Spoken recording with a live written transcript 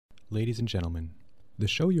Ladies and gentlemen, the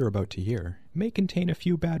show you're about to hear may contain a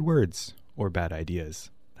few bad words or bad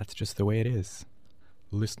ideas. That's just the way it is.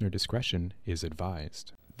 Listener discretion is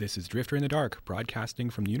advised. This is Drifter in the Dark, broadcasting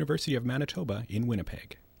from the University of Manitoba in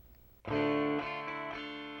Winnipeg.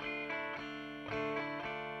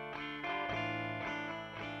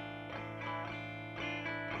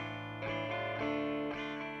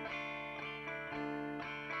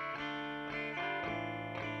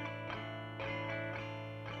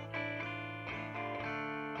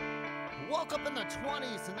 Woke up in the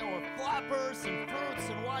 20s and there were flappers and fruits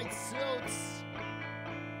and white suits.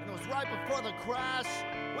 And it was right before the crash.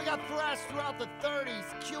 We got thrashed throughout the 30s,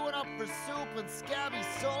 queuing up for soup and scabby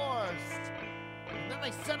sores. And then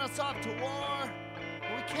they sent us off to war.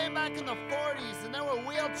 And we came back in the 40s and there were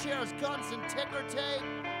wheelchairs, guns, and ticker tape.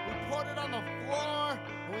 We put it on the floor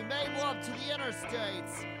and we made love to the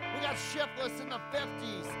interstates. We got shiftless in the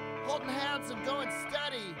 50s, holding hands and going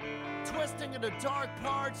steady, twisting into dark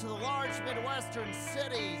parts of the large Midwestern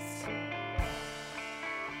cities.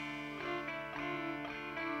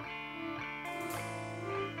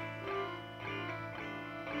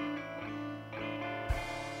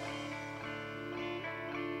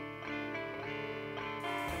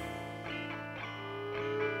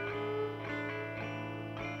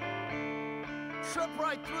 Trip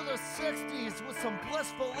right through the 60s with some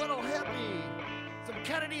blissful little hippie. Some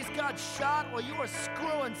Kennedys got shot while you were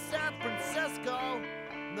screwing San Francisco.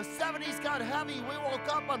 And the 70s got heavy, we woke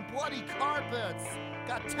up on bloody carpets.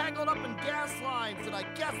 Got tangled up in gas lines, and I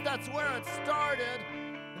guess that's where it started.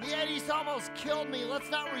 And the 80s almost killed me,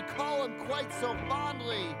 let's not recall them quite so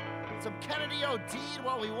fondly. Some Kennedy OD'd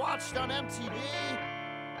while we watched on MTV.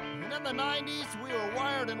 And in the 90s, we were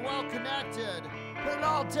wired and well connected. Put it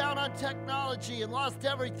all down on technology and lost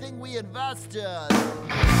everything we invested.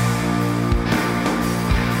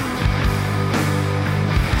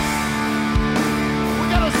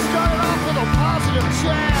 Started off with a positive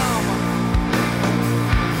jam.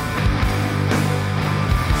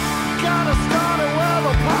 Gotta start it with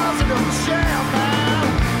a positive jam, man.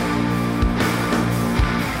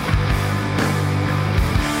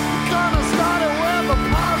 Gotta start it with a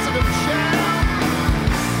positive jam.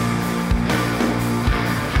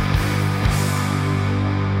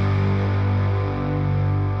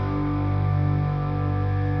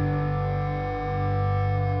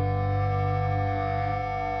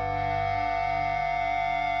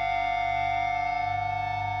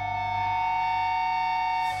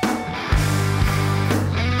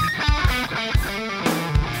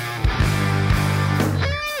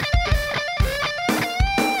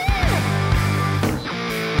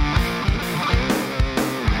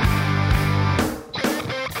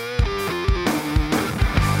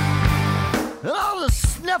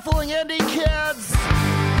 Sniffling indie kids,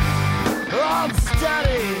 all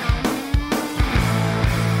steady.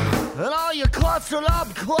 And all you clustered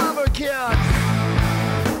up clever kids,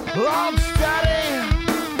 all steady.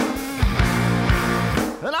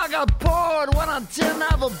 And I got bored when I didn't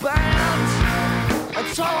have a band, and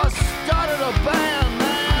so I started a band,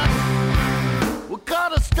 man. We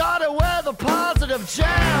gotta start it with a positive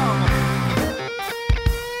jam.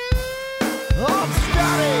 All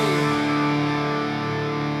steady.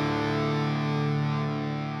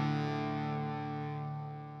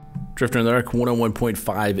 Drifter in the Dark,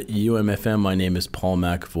 101.5 UMFM. My name is Paul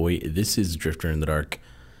McAvoy. This is Drifter in the Dark.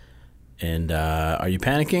 And are you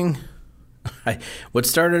panicking? What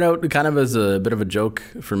started out kind of as a bit of a joke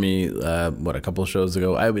for me, a couple of shows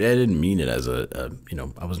ago, I didn't mean it as I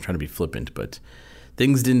wasn't trying to be flippant, but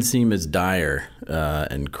things didn't seem as dire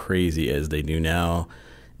and crazy as they do now.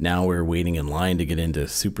 Now we're waiting in line to get into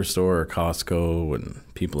Superstore or Costco, and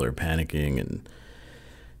people are panicking, and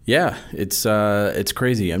yeah, it's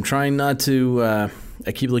crazy. I'm trying not to.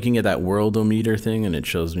 I keep looking at that Worldometer thing, and it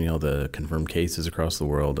shows me all the confirmed cases across the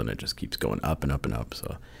world, and it just keeps going up and up and up.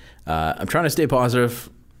 So I'm trying to stay positive.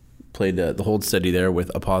 Played the hold steady there with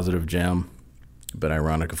a positive jam, but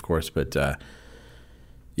ironic, of course. But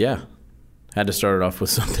yeah, had to start it off with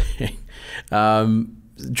something.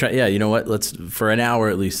 You know what? Let's for an hour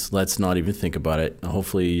at least. Let's not even think about it.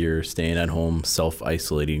 Hopefully, you're staying at home,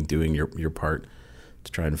 self-isolating, doing your part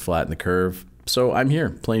to try and flatten the curve. So I'm here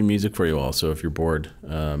playing music for you all. So if you're bored,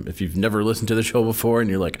 if you've never listened to the show before and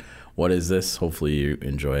you're like, what is this? Hopefully you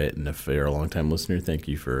enjoy it. And if you're a long-time listener, thank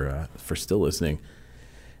you for still listening.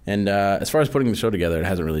 And as far as putting the show together, it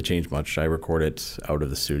hasn't really changed much. I record it out of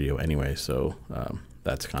the studio anyway, so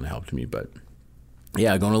that's kind of helped me. But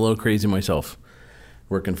yeah, going a little crazy myself,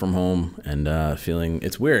 working from home and feeling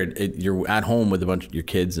it's weird. You're at home with a bunch of your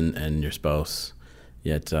kids and your spouse,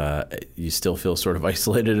 yet you still feel sort of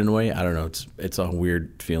isolated in a way. I don't know. It's a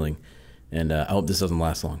weird feeling, and I hope this doesn't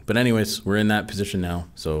last long. But anyways, we're in that position now,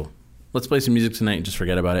 so let's play some music tonight and just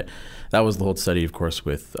forget about it. That was the Hold Steady, of course,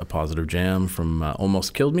 with A Positive Jam from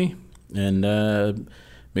Almost Killed Me, and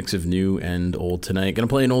mix of new and old tonight. Gonna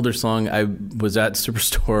play an older song. I was at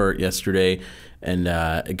Superstore yesterday, and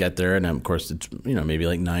get there, and of course it's maybe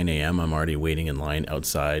like 9 a.m. I'm already waiting in line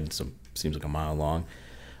outside, so it seems like a mile long.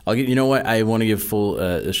 You know what? I want to give full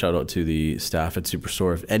a shout out to the staff at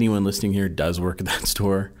Superstore. If anyone listening here does work at that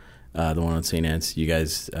store, the one on St. Anne's, you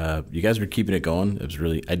guys were keeping it going. It was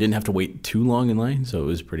really, I didn't have to wait too long in line, so it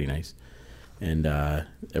was pretty nice. And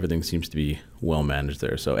everything seems to be well managed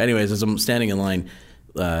there. So anyways, as I'm standing in line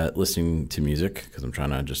listening to music, because I'm trying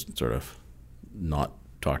to just sort of not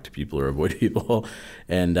talk to people or avoid people,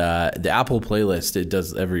 and the Apple playlist, it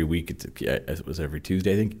does every week, it was every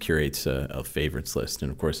Tuesday, I think, it curates a favorites list,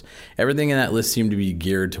 and of course everything in that list seemed to be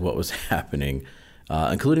geared to what was happening,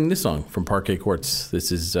 including this song from Parquet Courts.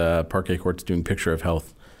 This is Parquet Courts doing Picture of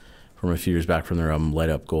Health from a few years back from their album Light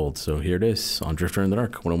Up Gold. So here it is on Drifter in the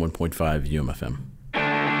Dark, 101.5 UMFM.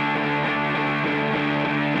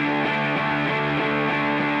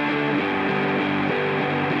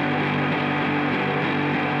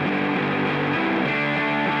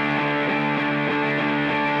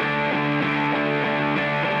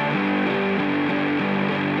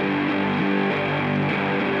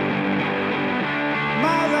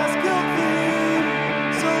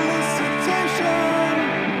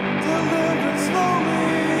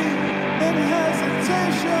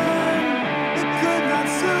 Hesitation, it could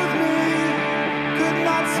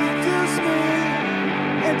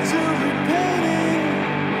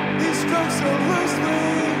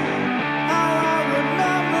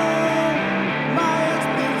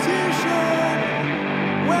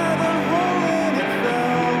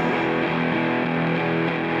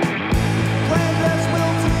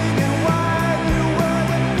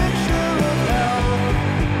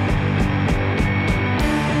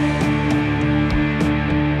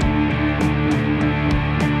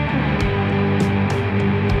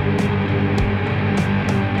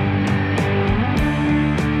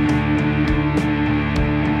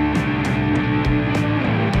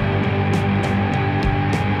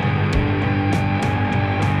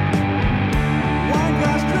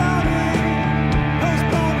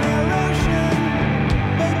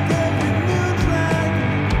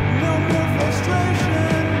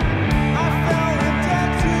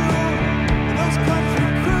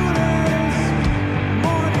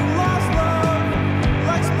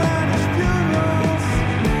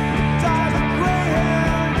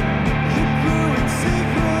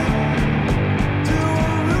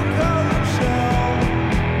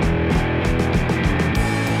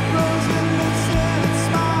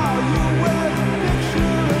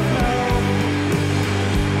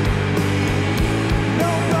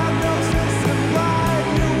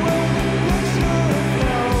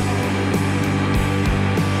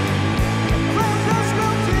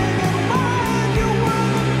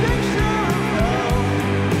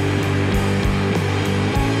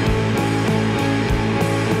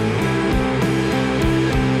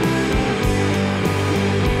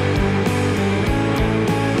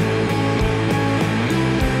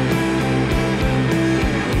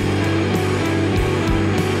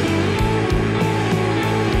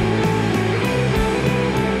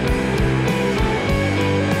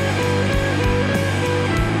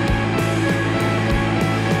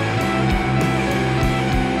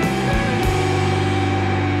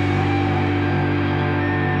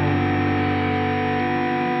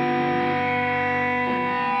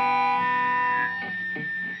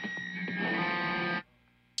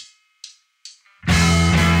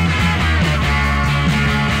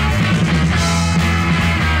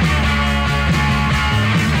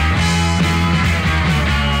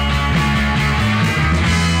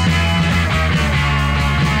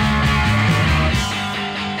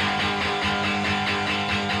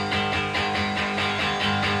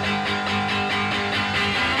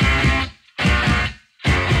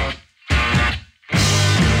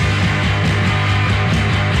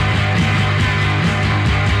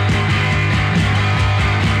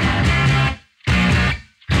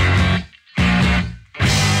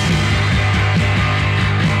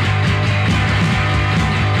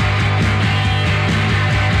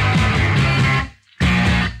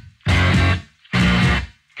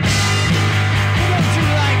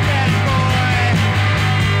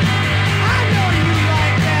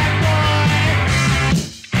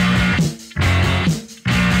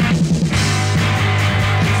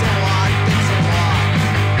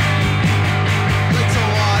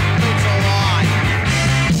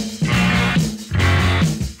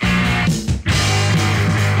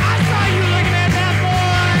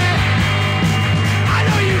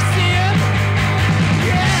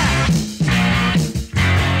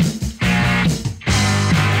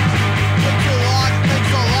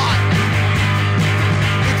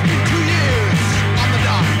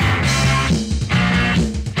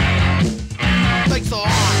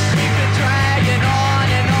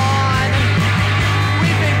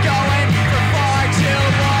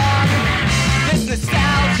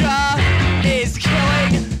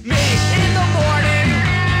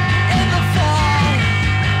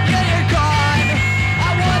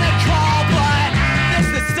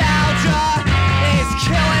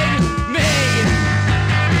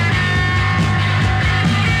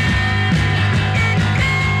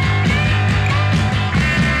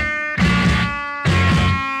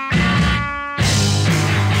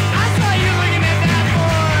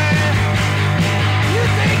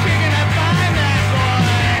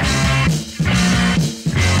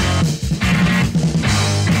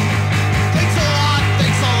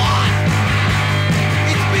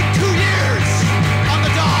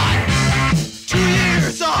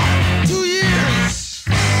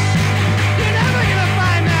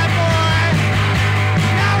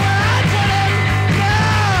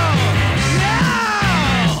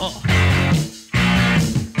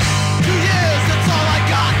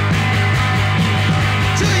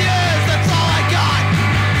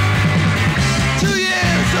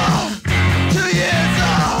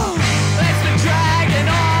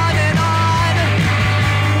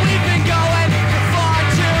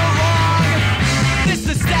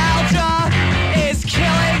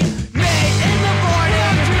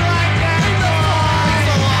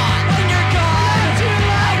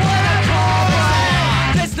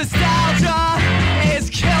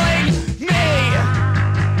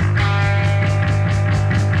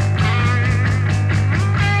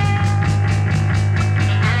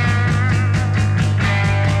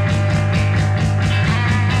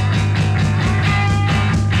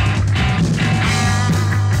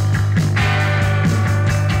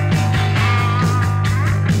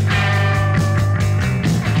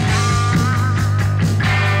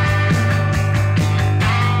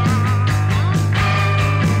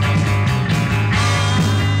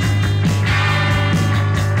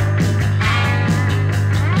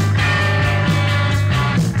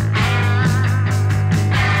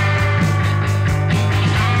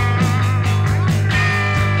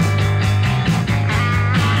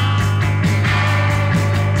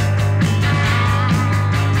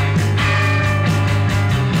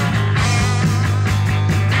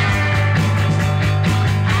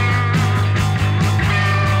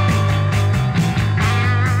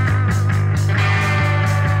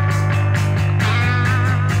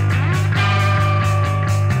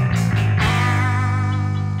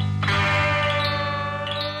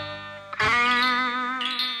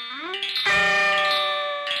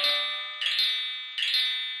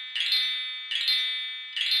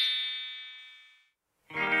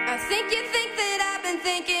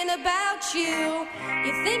you.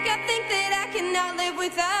 You think I think that I cannot live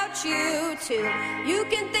without you too. You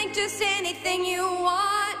can think just anything you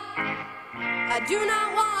want. I do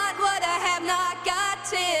not want what I have not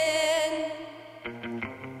gotten.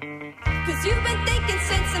 'Cause you've been thinking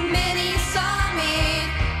since the minute you saw me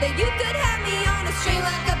that you could have me on a string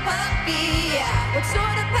like a puppy. Yeah. What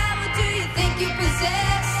sort of power do you think you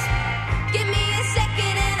possess? Give me a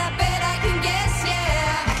second and I bet I can guess,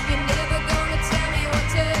 yeah. You're never gonna tell me what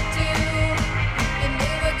to do. You're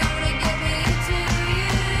never gonna get me into you.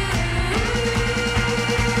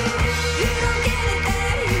 You don't get it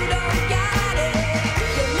that you don't got it.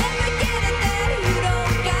 You'll never get it that you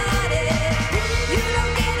don't got it. You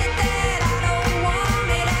don't get it that I don't want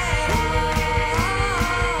it at all.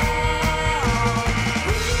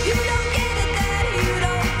 You don't get it that you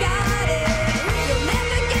don't got it. You'll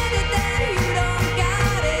never get it that you don't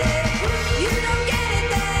got it. You don't get it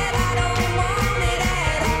that I don't want it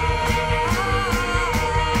at all.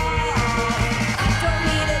 I don't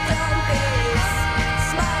need a dumb face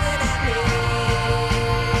smiling at me.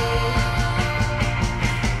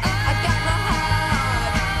 I got my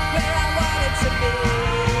heart where I want it to be.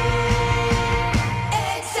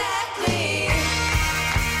 Exactly.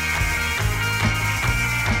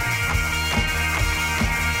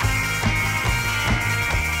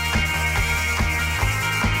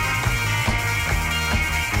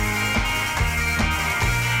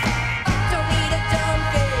 Don't need a dumb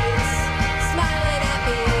face smiling at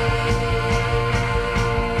me.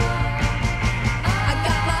 I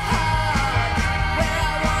got my heart where I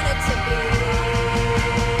want it to be.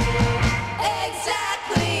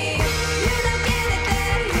 Exactly. You don't get it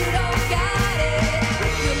that you don't got it.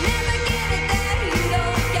 You'll never get it that you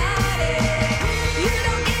don't got it. You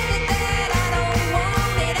don't get it that I don't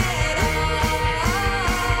want it at all.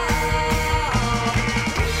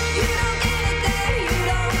 You don't get it that you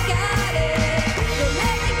don't got it. You'll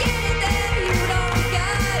never get it that you don't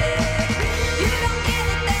got it. You don't get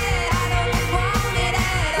it that I don't want it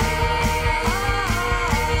at all.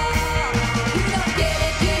 You don't get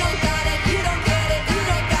it, you don't got it, you don't get it, you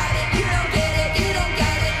don't got it, you don't get it, you don't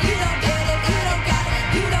got it, you don't get it, you don't got it,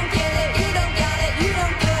 you don't get it, you don't got it, you don't get it, you don't got it, you don't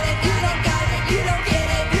get it, you don't got it, you don't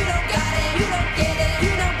get it, you don't got it, you don't get it,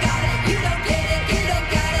 you don't got it, you don't get it, you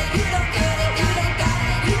don't got it, you don't get it, you don't got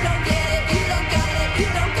it, you don't get it, you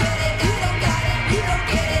don't got it, you don't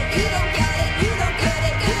get it, you don't got it, you don't get it,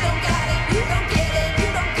 you don't got it, you don't get it, you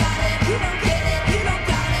don't got it, you don't get it, you don't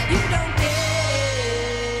got it, you don't get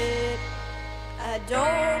it. I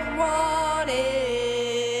don't want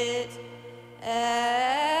it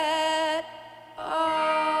at all.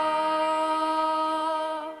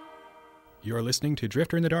 You're listening to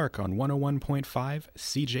Drifter in the Dark on 101.5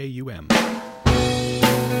 CJUM.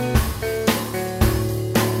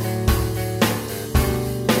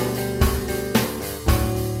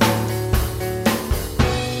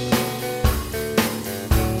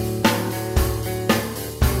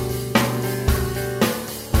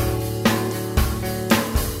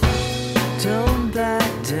 Don't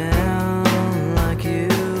back down like you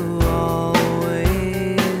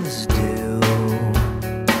always do.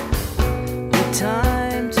 The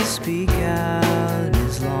time to speak out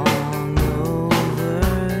is long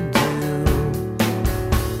overdue.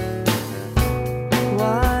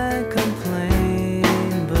 Why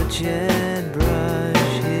complain but yet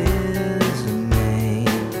brush his mane?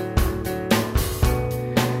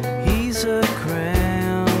 He's a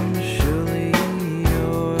cram, surely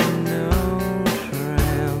you're no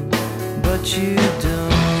tramp, but you don't.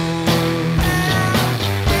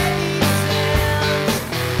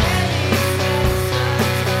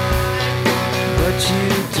 But you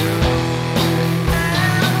don't.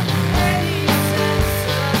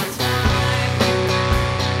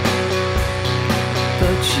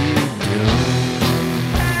 But you don't.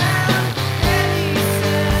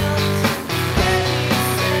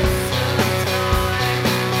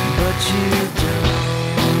 But you don't.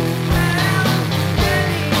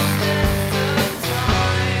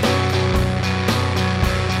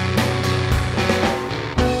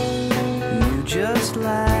 You just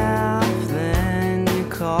laugh, then you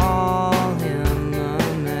call him a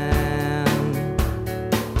man.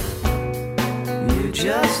 You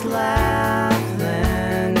just laugh,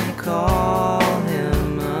 then you call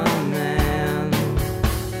him a man.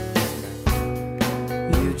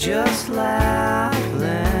 You just laugh,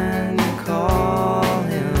 then you call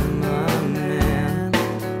him a man.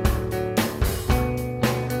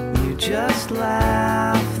 You just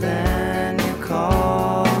laugh, then you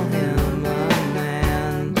call him a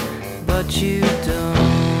man. But you don't.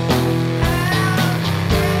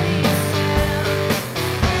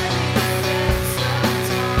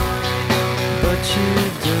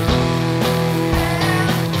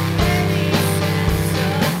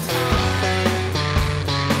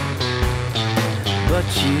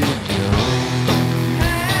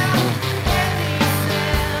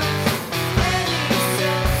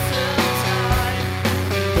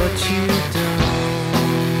 but you don't.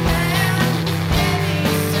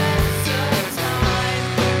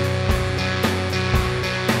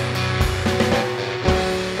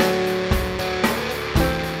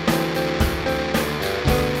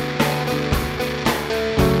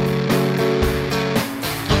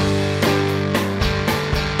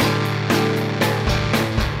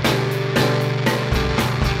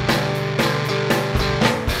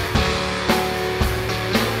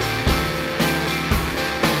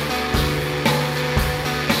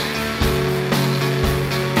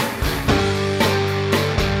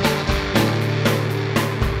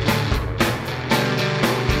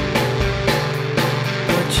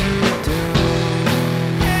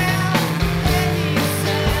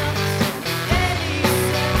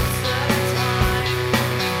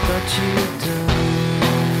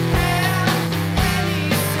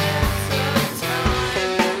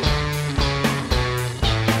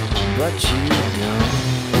 But you don't.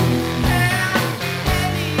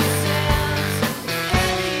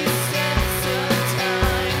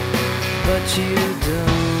 But you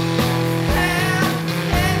don't.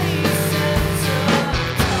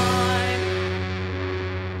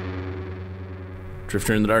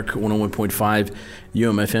 Drifter in the Dark, 101.5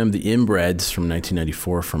 UMFM, The Inbreds from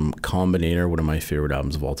 1994 from Combinator, one of my favorite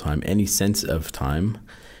albums of all time. Any Sense of Time.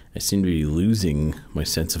 I seem to be losing my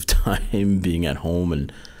sense of time being at home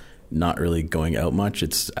and not really going out much.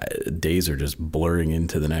 It's days are just blurring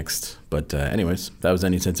into the next. But anyways, that was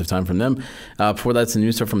Any Sense of Time from them. Before that's the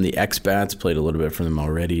new stuff from the X-Bats. Played a little bit from them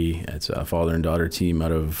already. It's a father and daughter team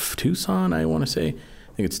out of Tucson, I want to say.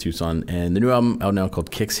 I think it's Tucson. And the new album out now called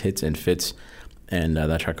Kicks, Hits, and Fits. And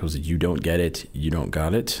that track was You Don't Get It, You Don't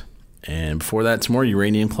Got It. And before that, some more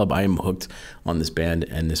Uranium Club. I am hooked on this band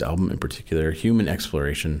and this album in particular, Human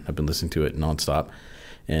Exploration. I've been listening to it nonstop.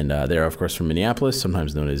 And they're, of course, from Minneapolis,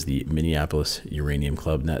 sometimes known as the Minneapolis Uranium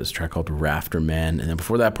Club. And that is a track called Rafter Man. And then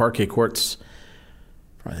before that, Parquet Courts,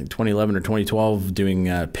 I think 2011 or 2012,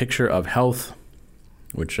 doing Picture of Health,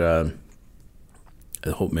 which I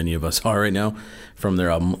hope many of us are right now, from their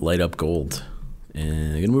album Light Up Gold. And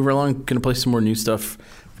I'm going to move right along. Going to play some more new stuff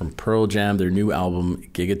from Pearl Jam. Their new album,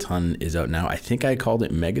 Gigaton, is out now. I think I called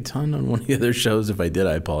it Megaton on one of the other shows. If I did,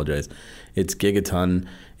 I apologize. It's Gigaton.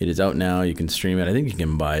 It is out now. You can stream it. I think you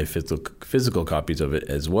can buy physical copies of it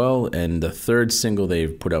as well. And the third single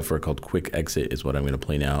they've put out for it called Quick Exit is what I'm going to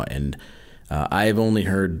play now. And I've only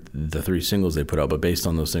heard the 3 singles they put out, but based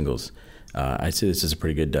on those singles, I say this is a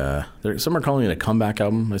pretty good... some are calling it a comeback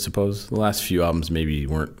album, I suppose. The last few albums maybe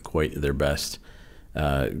weren't quite their best.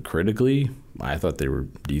 Critically, I thought they were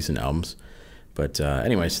decent albums. But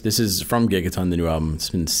anyways, this is from Gigaton, the new album. It's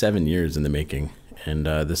been 7 years in the making. And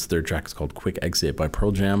this third track is called Quick Exit by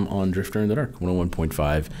Pearl Jam on Drifter in the Dark,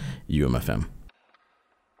 101.5 UMFM.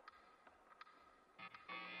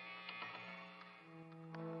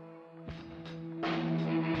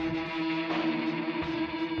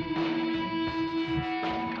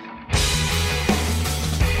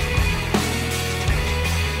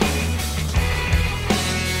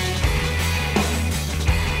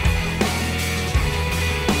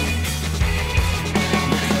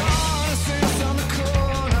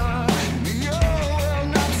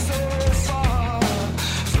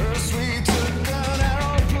 First we took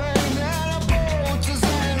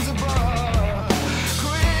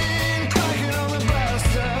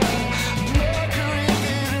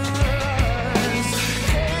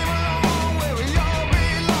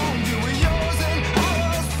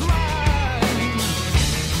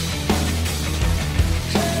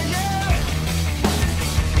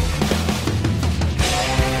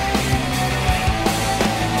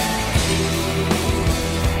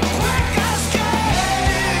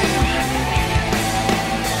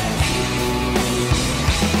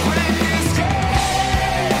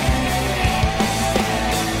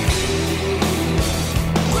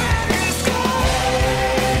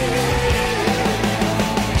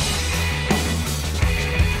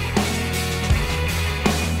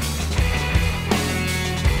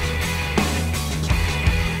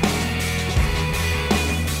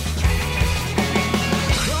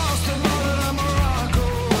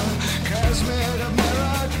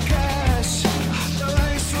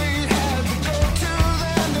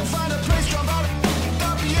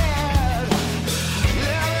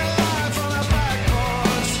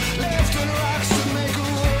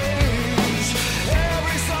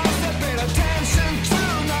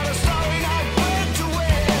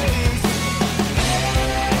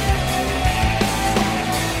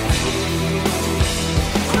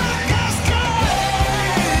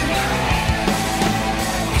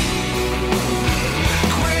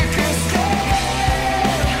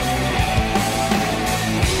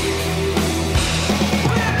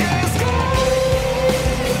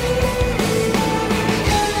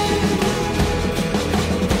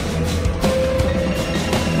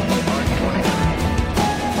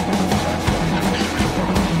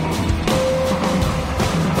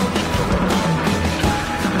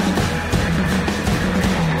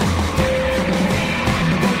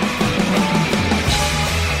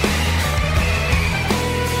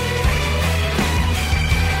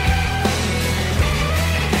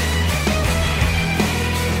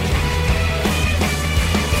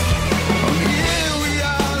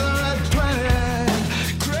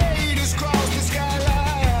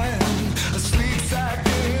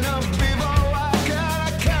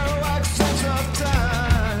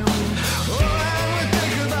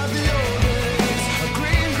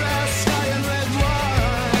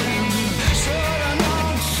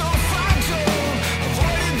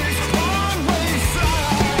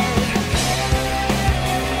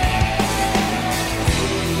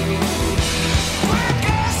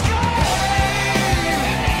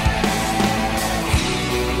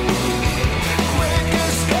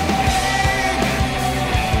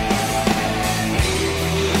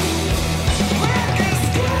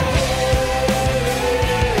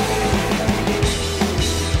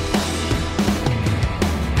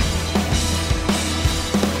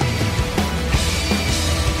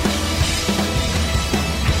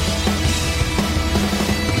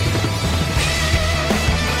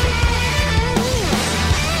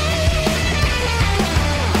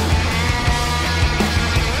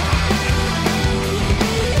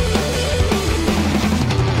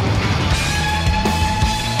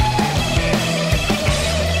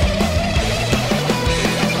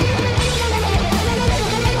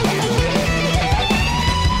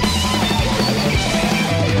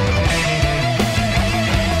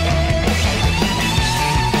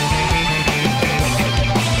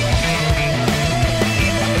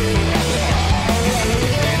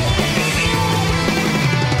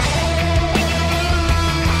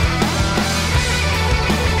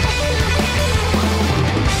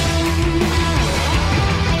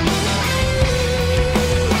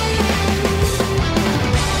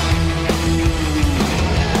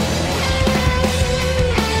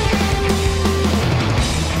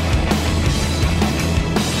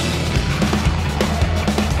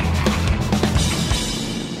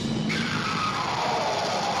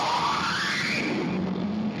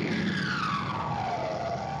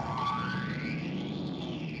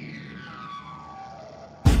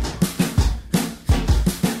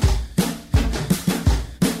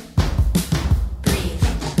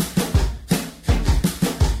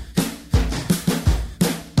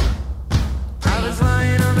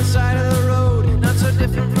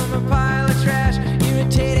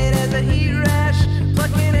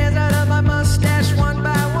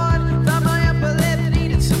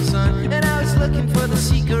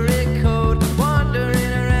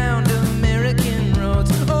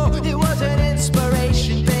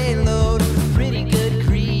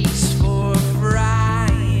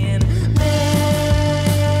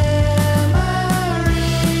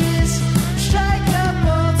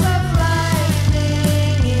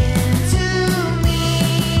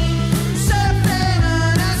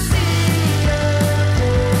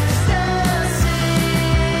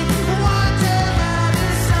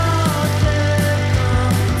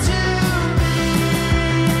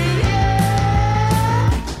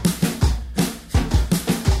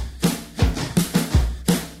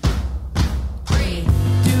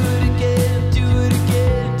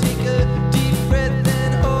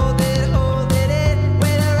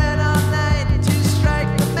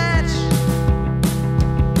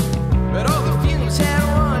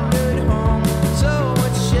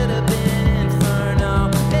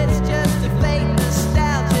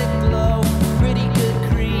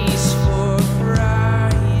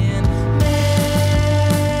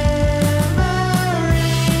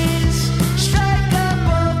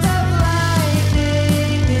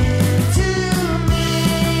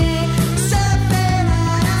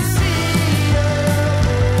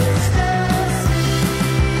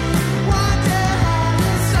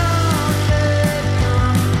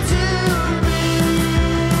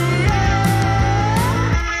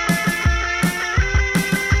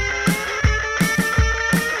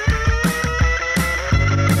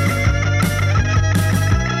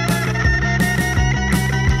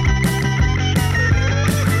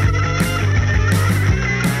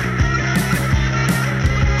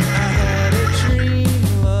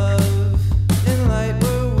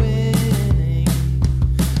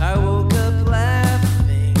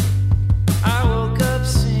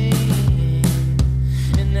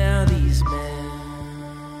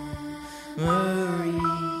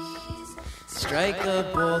memories strike a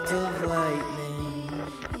bolt of lightning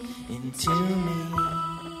into me.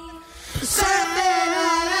 Surfing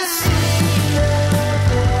on a sea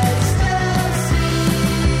of ecstasy,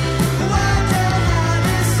 wonder how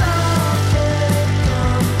this all could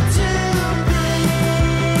come to be.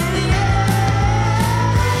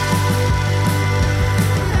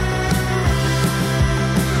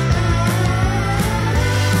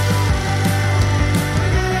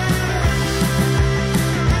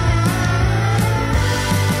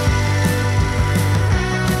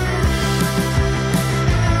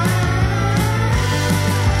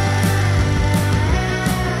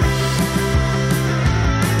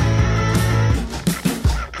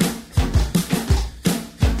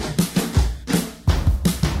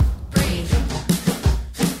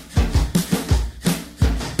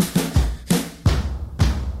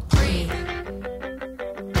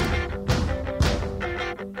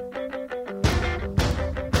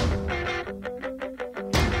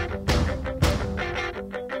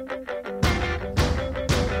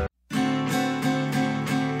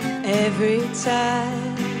 Every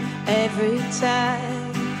time, every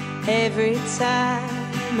time, every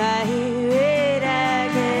time I hear it, I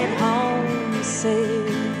get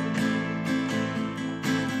homesick.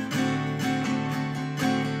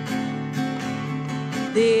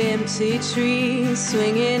 The empty trees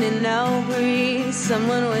swinging in no breeze,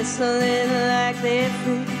 someone whistling like they're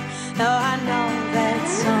free. Oh, I know that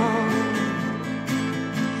song.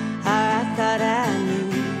 I thought I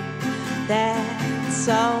knew that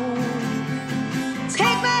song.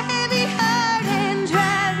 Take my heavy heart and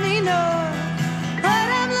drive me north. What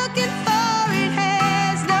I'm looking for, it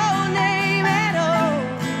has no name at all.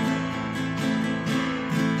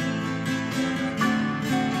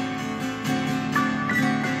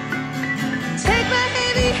 Take my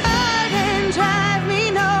heavy heart and drive me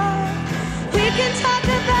north. We can talk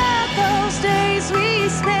about those days we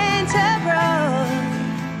spent abroad.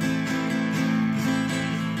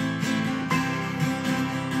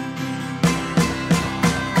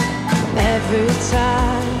 Every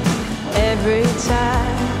time, every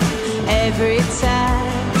time, every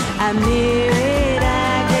time I'm near it,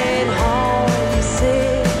 I get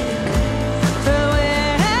homesick for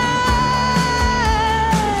where I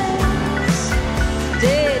was.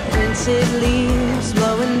 Dead printed leaves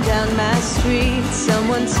blowing down my street,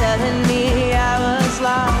 someone telling me I was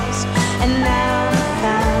lost and now I'm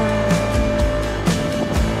found.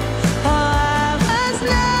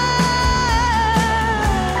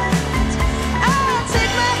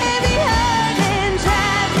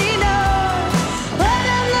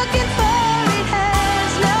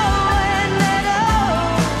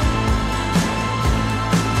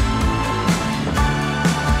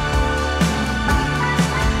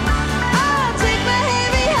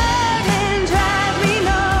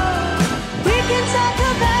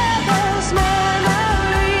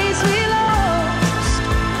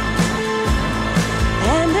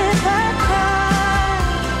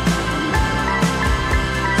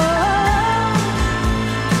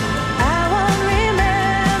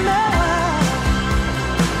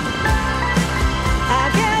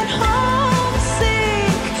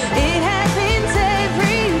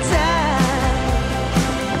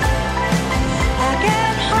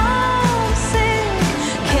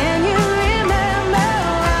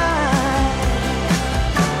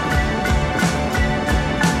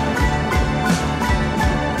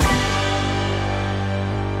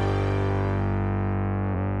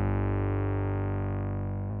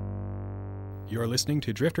 You're listening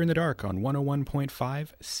to Drifter in the Dark on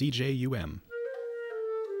 101.5 CJUM.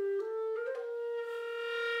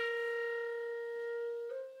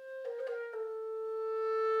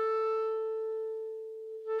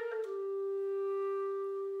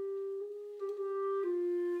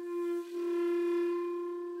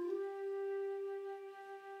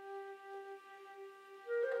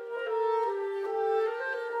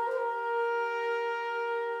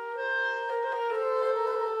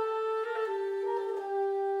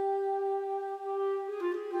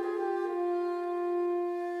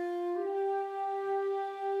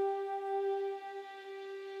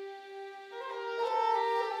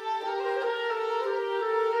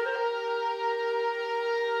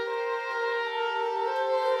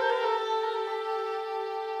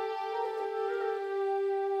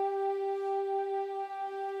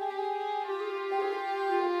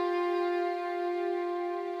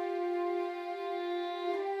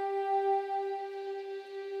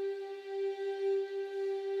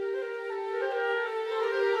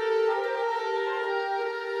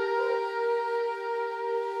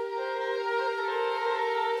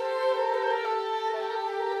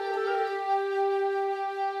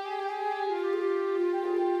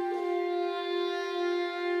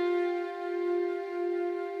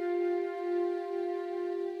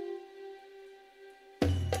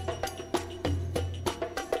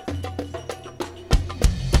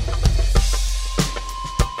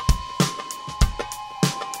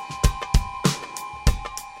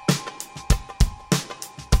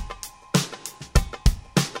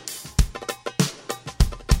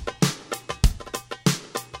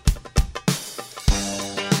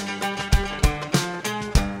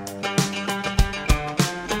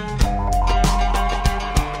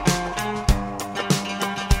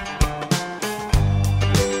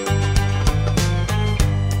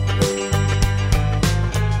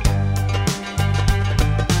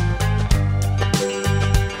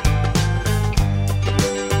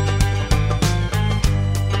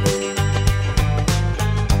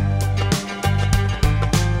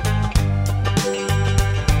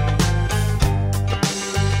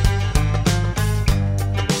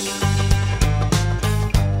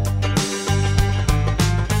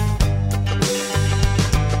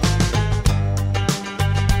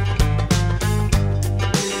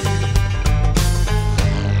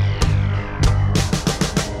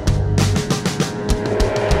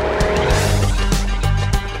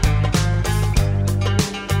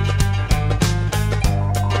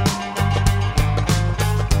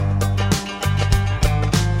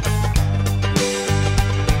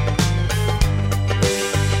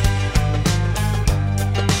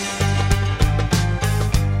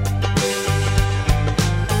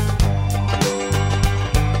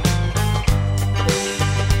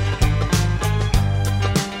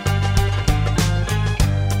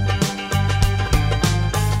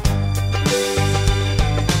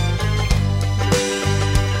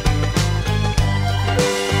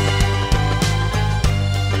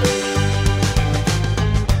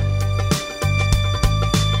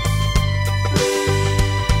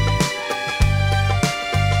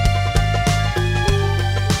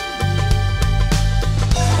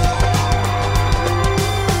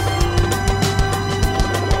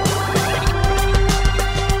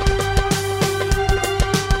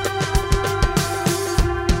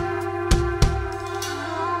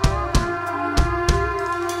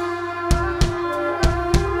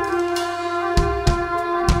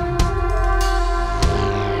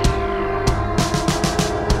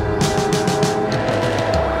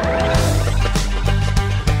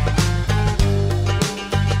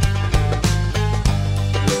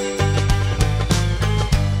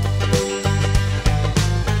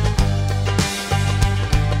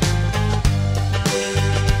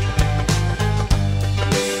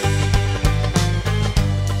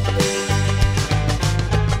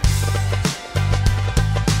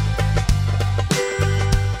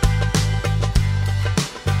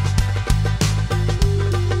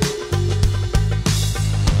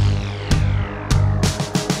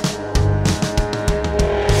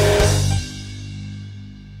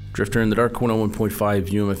 Drifter in the Dark, 101.5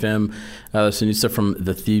 UMFM. Some new stuff from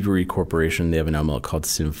the Thievery Corporation. They have an album called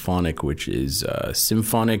Symphonic, which is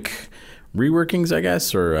symphonic reworkings, I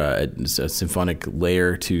guess, or a symphonic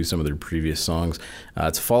layer to some of their previous songs.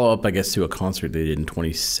 It's a follow-up, I guess, to a concert they did in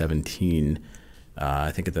 2017.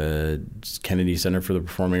 I think at the Kennedy Center for the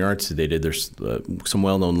Performing Arts. They did some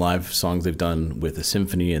well-known live songs they've done with a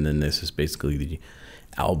symphony, and then this is basically the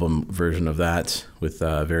album version of that with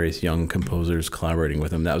various young composers collaborating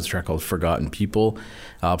with them. That was a track called Forgotten People.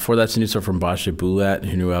 Before that, some new stuff from Basha Bulat.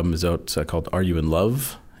 Her new album is out called Are You in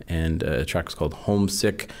Love? And a track's called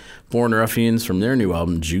Homesick. Born Ruffians from their new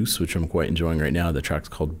album Juice, which I'm quite enjoying right now. The track's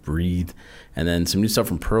called Breathe. And then some new stuff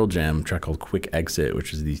from Pearl Jam, a track called Quick Exit,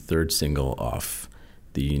 which is the third single off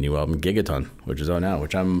the new album Gigaton, which is out now,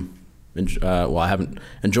 which I'm I haven't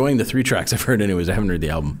enjoying the 3 tracks I've heard anyways. I haven't heard the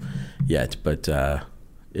album yet, but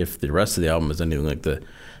if the rest of the album is anything like the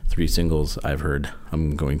 3 singles I've heard,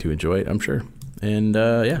 I'm going to enjoy it, I'm sure. And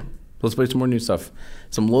yeah, let's play some more new stuff.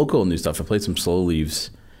 Some local new stuff. I played some Slow Leaves.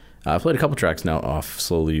 I played a couple tracks now off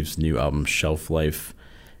Slow Leaves' new album Shelf Life,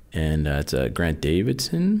 and it's Grant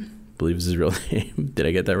Davidson, I believe is his real name. Did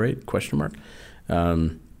I get that right? Question mark.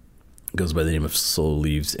 Goes by the name of Slow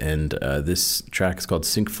Leaves, and this track is called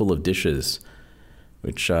Sink Full of Dishes,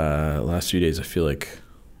 which last few days I feel like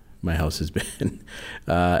my house has been.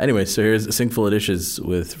 Anyway, so here's a Sink Full of Dishes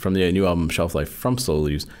from the new album Shelf Life from Slow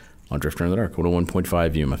Leaves on Drifter in the Dark,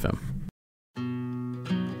 101.5 UMFM.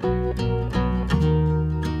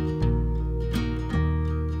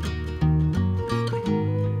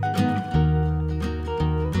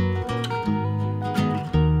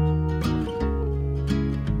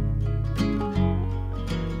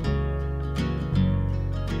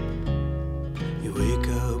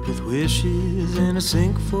 Wishes in a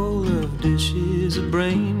sink full of dishes, a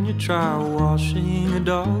brain you try washing, a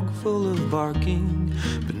dog full of barking,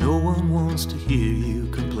 but no one wants to hear you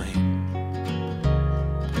complain.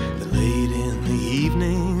 Then late in the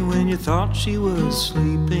evening when you thought she was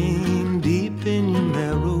sleeping, deep in your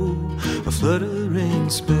marrow a fluttering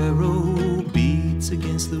sparrow beats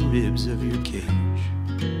against the ribs of your cage.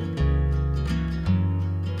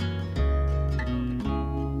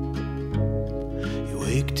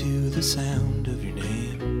 Wake to the sound of your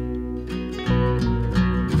name.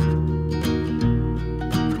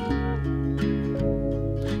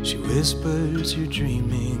 She whispers you're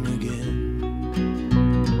dreaming again.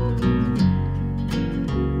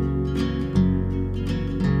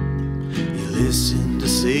 You listen to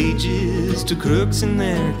sages, to crooks in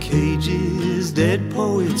their cages, dead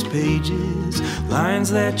poets' pages, lines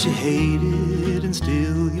that you hated, and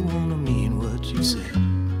still you wanna mean what you said.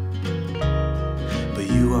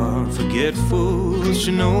 You are forgetful.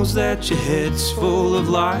 She knows that your head's full of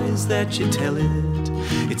lies that you tell it.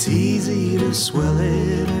 It's easy to swell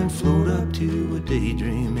it and float up to a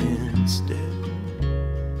daydream instead.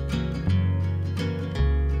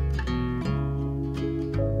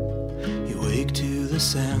 You wake to the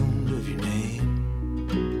sound of your name.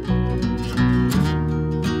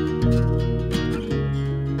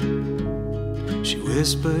 She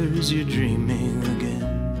whispers you're dreaming again.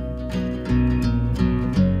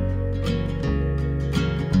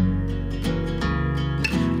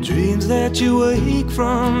 Dreams that you wake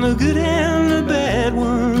from, the good and the bad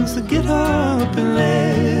ones, that get up and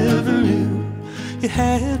never knew you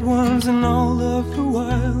had ones, and all of the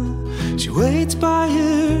while she waits by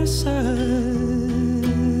your side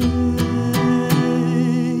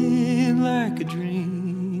like a dream.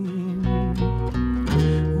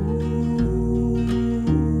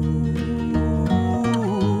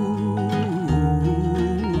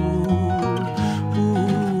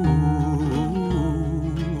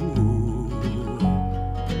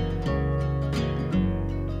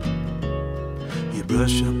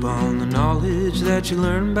 Brush up on the knowledge that you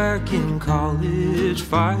learned back in college.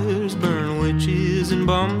 Fires burn witches and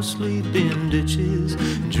bums sleep in ditches,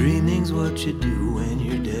 and dreaming's what you do when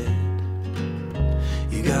you're dead.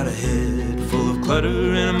 You got a head full of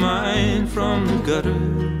clutter and a mind from the gutter,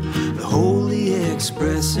 the holy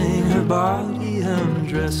expressing her body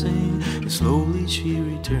undressing, and slowly she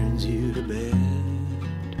returns you to bed.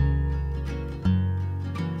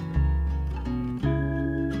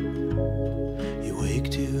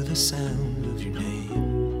 To the sound of your name.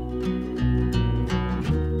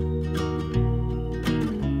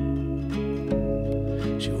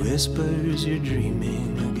 She whispers you're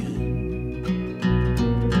dreaming again.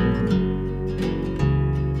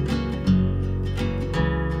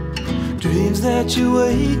 Dreams that you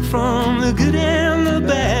wake from, the good and the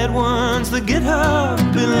bad ones, that get up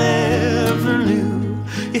and never knew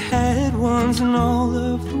you had ones, and all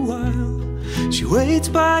of the while She waits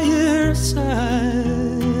by your side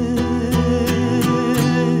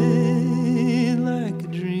like a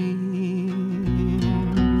dream.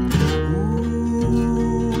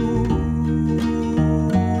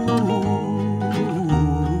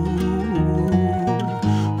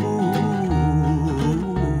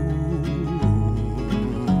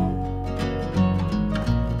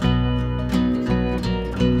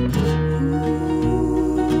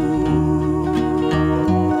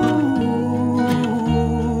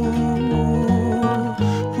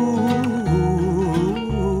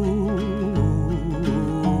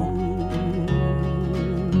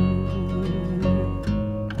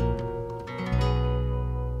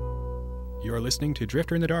 You're listening to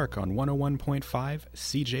Drifter in the Dark on 101.5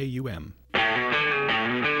 CJUM.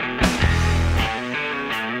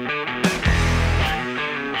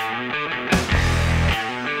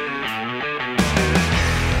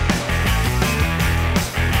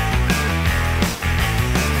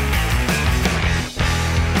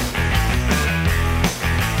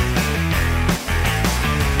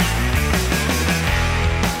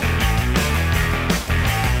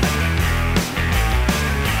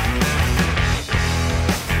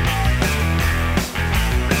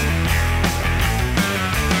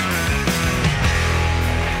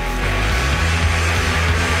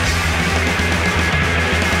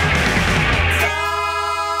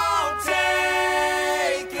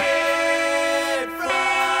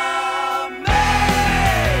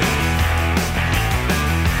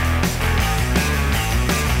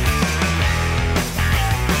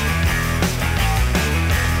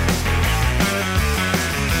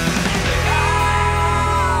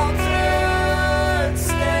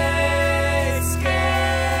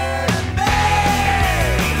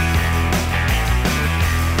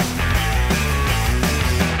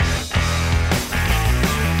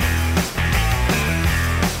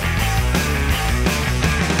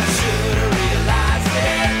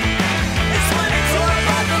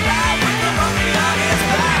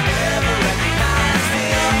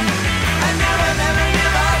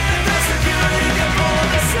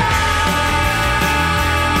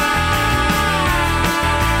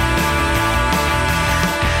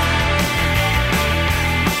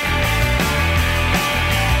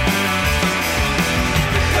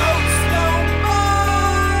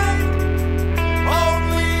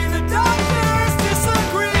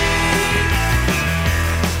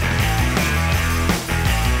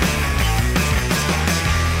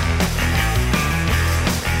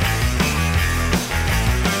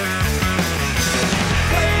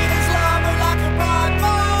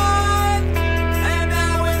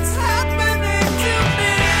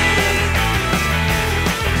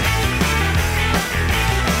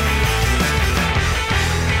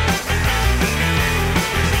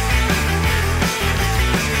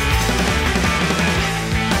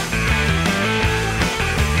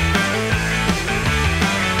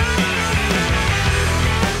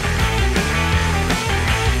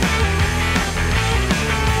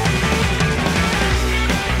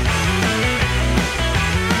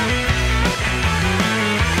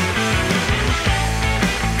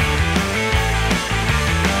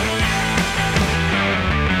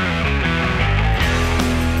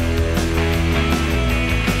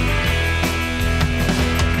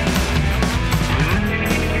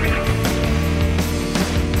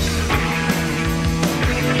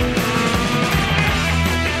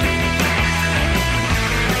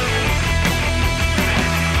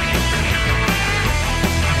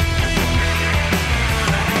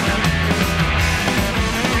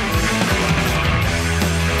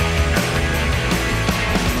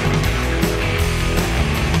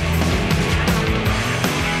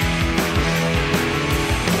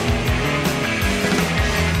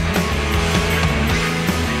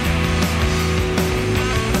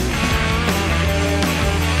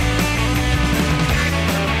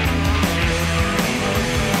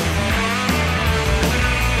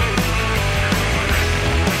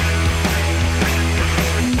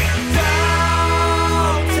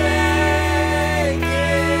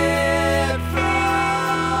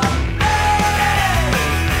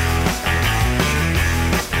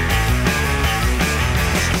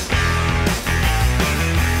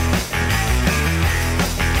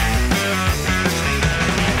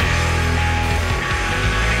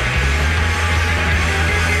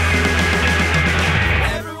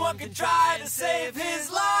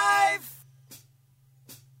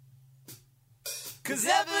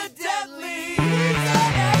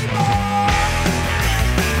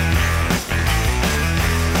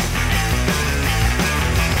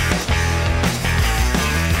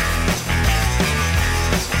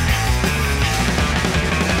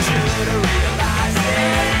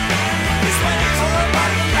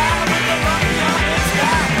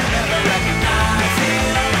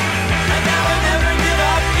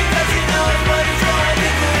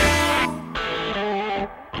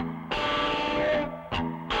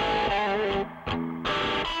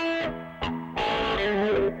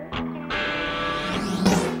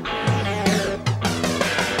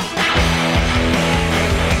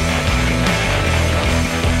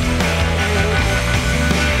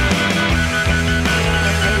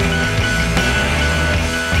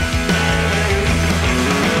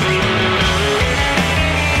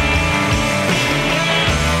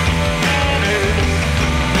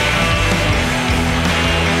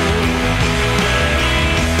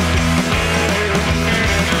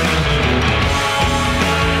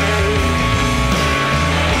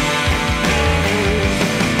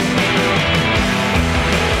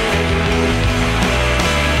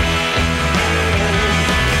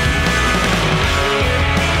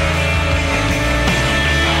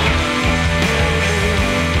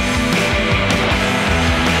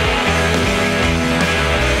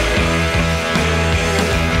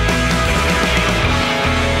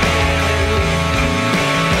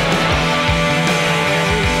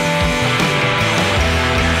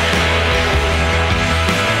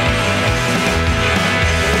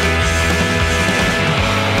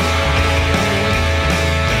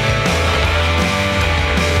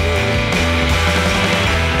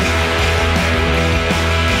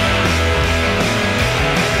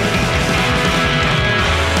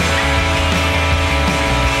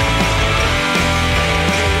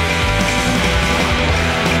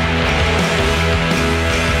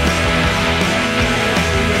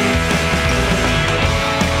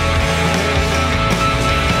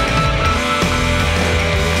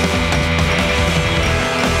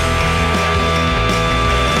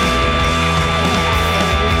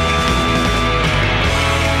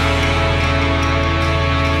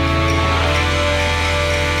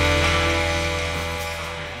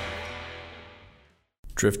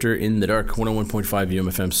 Drifter in the Dark, 101.5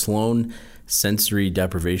 UMFM. Sloan, Sensory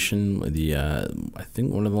Deprivation, the I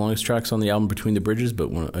think one of the longest tracks on the album, Between the Bridges,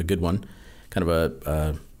 but a good one. Kind of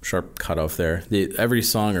a sharp cutoff there. Every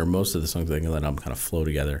song, or most of the songs on that album, kind of flow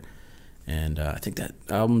together. And I think that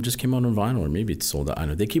album just came out on vinyl, or maybe it's sold out. I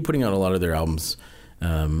know they keep putting out a lot of their albums.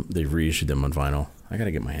 They've reissued them on vinyl. I got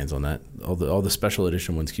to get my hands on that. All the special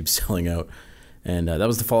edition ones keep selling out. And that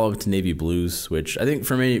was the follow-up to Navy Blues, which I think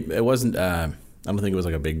for me, it wasn't, I don't think it was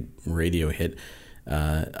like a big radio hit.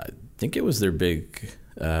 I think it was their big,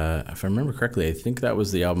 if I remember correctly, I think that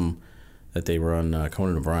was the album that they were on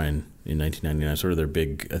Conan O'Brien in 1999, sort of their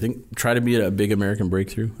big, I think, try to be a big American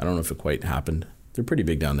breakthrough. I don't know if it quite happened. They're pretty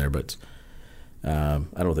big down there, but I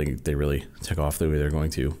don't think they really took off the way they're going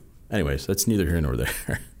to. Anyways, that's neither here nor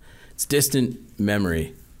there. It's distant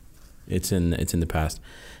memory. It's in the past.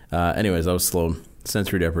 Anyways, I was slow.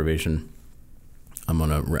 Sensory Deprivation. I'm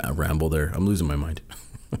on a ramble there. I'm losing my mind.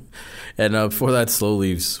 And before that, Slow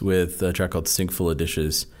Leaves with a track called Sink Full of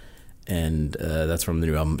Dishes. And that's from the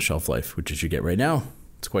new album Shelf Life, which you should get right now.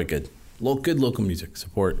 It's quite good. Good local music.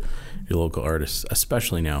 Support your local artists,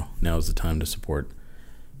 especially now. Now is the time to support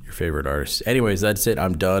your favorite artists. Anyways, that's it.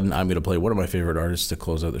 I'm done. I'm going to play one of my favorite artists to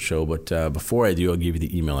close out the show. But before I do, I'll give you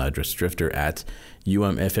the email address,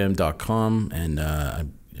 drifter@umfm.com. And I've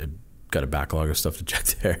got a backlog of stuff to check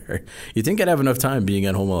there. You'd think I'd have enough time being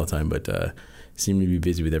at home all the time, but seem to be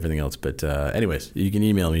busy with everything else. But anyways, you can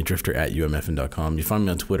email me, drifter@umfm.com. You find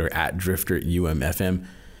me on Twitter @drifterumfm.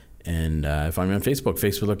 And find me on Facebook,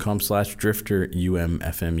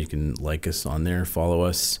 facebook.com/drifterumfm. You can like us on there, follow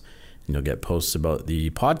us, and you'll get posts about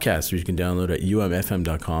the podcast, which you can download at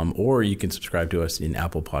umfm.com, or you can subscribe to us in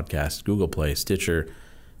Apple Podcasts, Google Play, Stitcher,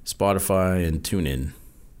 Spotify, and TuneIn.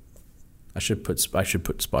 I should put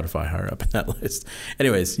Spotify higher up in that list.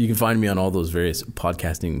 Anyways, you can find me on all those various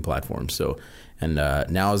podcasting platforms. So, and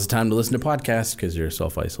now is the time to listen to podcasts because you're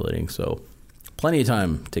self-isolating. So, plenty of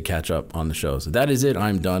time to catch up on the show. So that is it.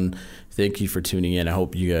 I'm done. Thank you for tuning in. I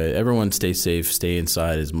hope you guys, everyone, stay safe, stay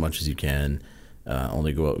inside as much as you can.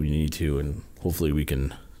 Only go out when you need to, and hopefully we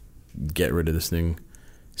can get rid of this thing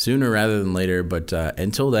sooner rather than later. But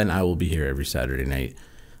until then, I will be here every Saturday night,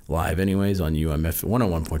 live anyways, on UMF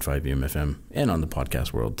 101.5 UMFM and on the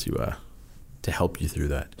podcast world to help you through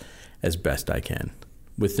that as best I can.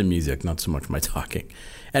 With the music, not so much my talking.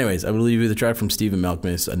 Anyways, I will leave you with a track from Stephen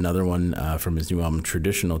Malkmus, another one from his new album,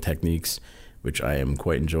 Traditional Techniques, which I am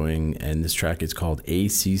quite enjoying. And this track is called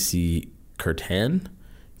ACC Kirtan,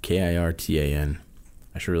 Kirtan.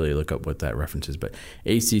 I should really look up what that reference is, but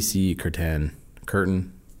ACC Kirtan,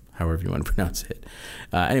 Curtain, however you want to pronounce it.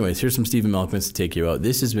 Anyways, here's some Stephen Malkmus to take you out.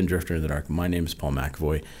 This has been Drifter in the Dark. My name is Paul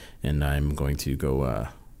McAvoy, and I'm going to go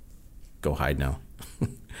hide now.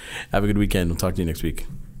 Have a good weekend. We'll talk to you next week.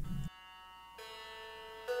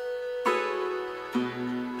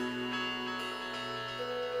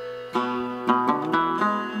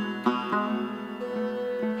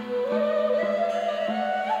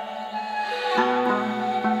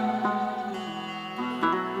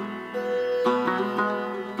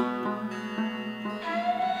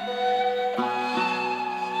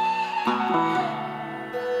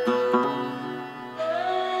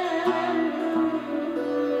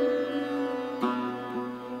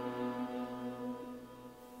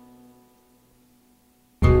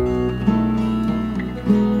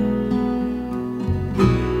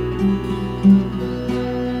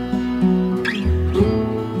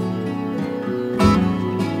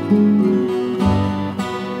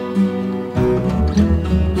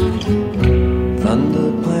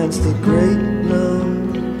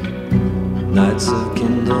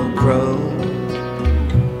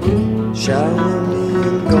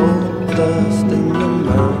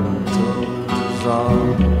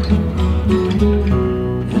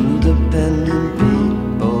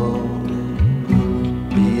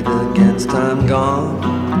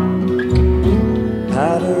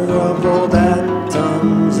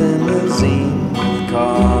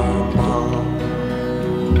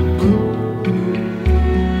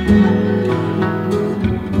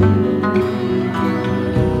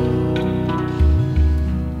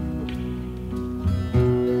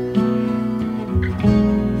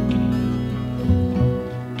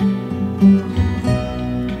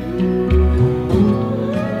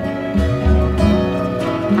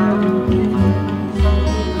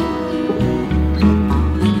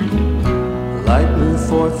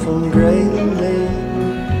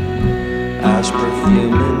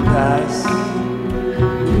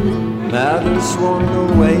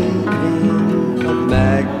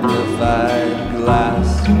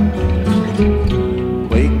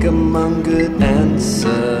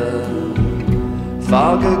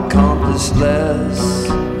 fog accomplished less.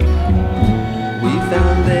 We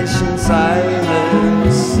foundation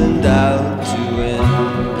silence and out to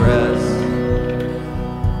impress.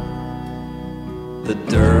 The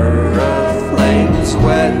Dura flames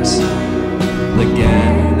wet, the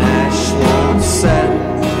Ganache won't set.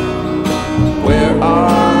 Where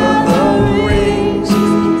are the rings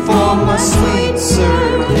for my sweet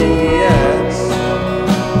serviettes?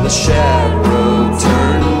 The chaperone